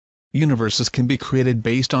Universes can be created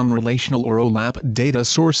based on relational or OLAP data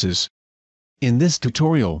sources. In this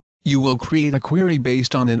tutorial, you will create a query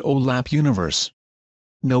based on an OLAP universe.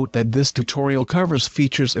 Note that this tutorial covers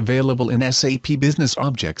features available in SAP Business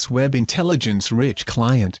Objects Web Intelligence Rich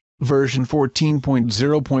Client, version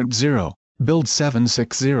 14.0.0, build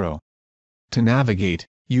 760. To navigate,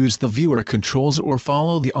 use the viewer controls or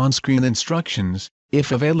follow the on-screen instructions,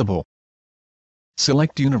 if available.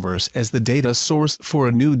 Select Universe as the data source for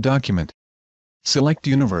a new document. Select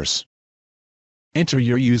Universe. Enter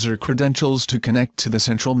your user credentials to connect to the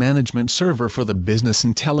central management server for the Business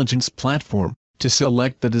Intelligence platform, to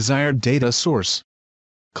select the desired data source.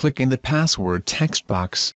 Click in the password text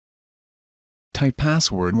box. Type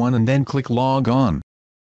password 1 and then click Log On.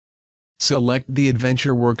 Select the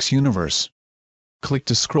AdventureWorks universe. Click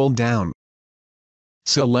to scroll down.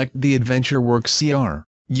 Select the AdventureWorks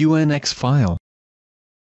CR/UNX file.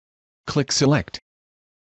 Click Select.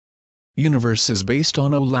 Universes based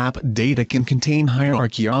on OLAP data can contain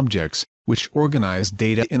hierarchy objects, which organize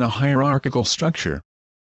data in a hierarchical structure.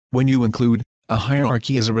 When you include a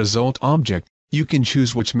hierarchy as a result object, you can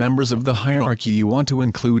choose which members of the hierarchy you want to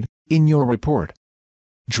include in your report.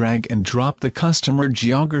 Drag and drop the customer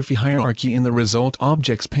geography hierarchy in the result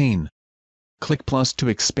objects pane. Click plus to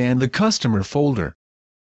expand the customer folder.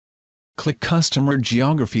 Click customer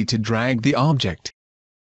geography to drag the object.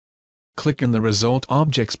 Click in the result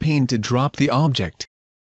objects pane to drop the object.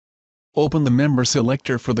 Open the member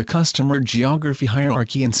selector for the customer geography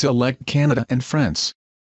hierarchy and select Canada and France.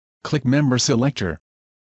 Click member selector.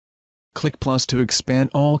 Click plus to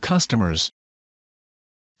expand all customers.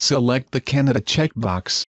 Select the Canada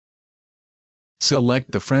checkbox.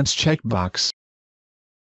 Select the France checkbox.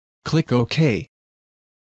 Click OK.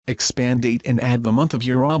 Expand date and add the month of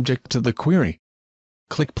your object to the query.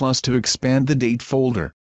 Click plus to expand the date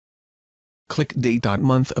folder. Click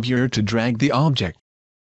date.month of year to drag the object.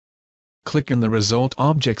 Click in the result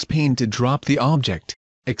objects pane to drop the object.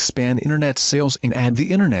 Expand internet sales and add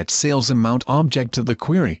the internet sales amount object to the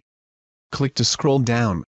query. Click to scroll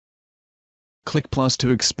down. Click plus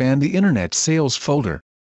to expand the internet sales folder.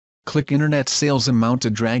 Click internet sales amount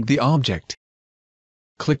to drag the object.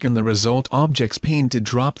 Click in the result objects pane to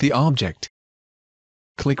drop the object.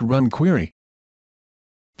 Click Run Query.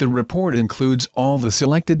 The report includes all the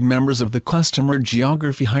selected members of the customer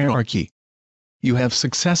geography hierarchy. You have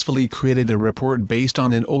successfully created a report based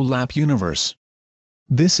on an OLAP universe.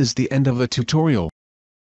 This is the end of the tutorial.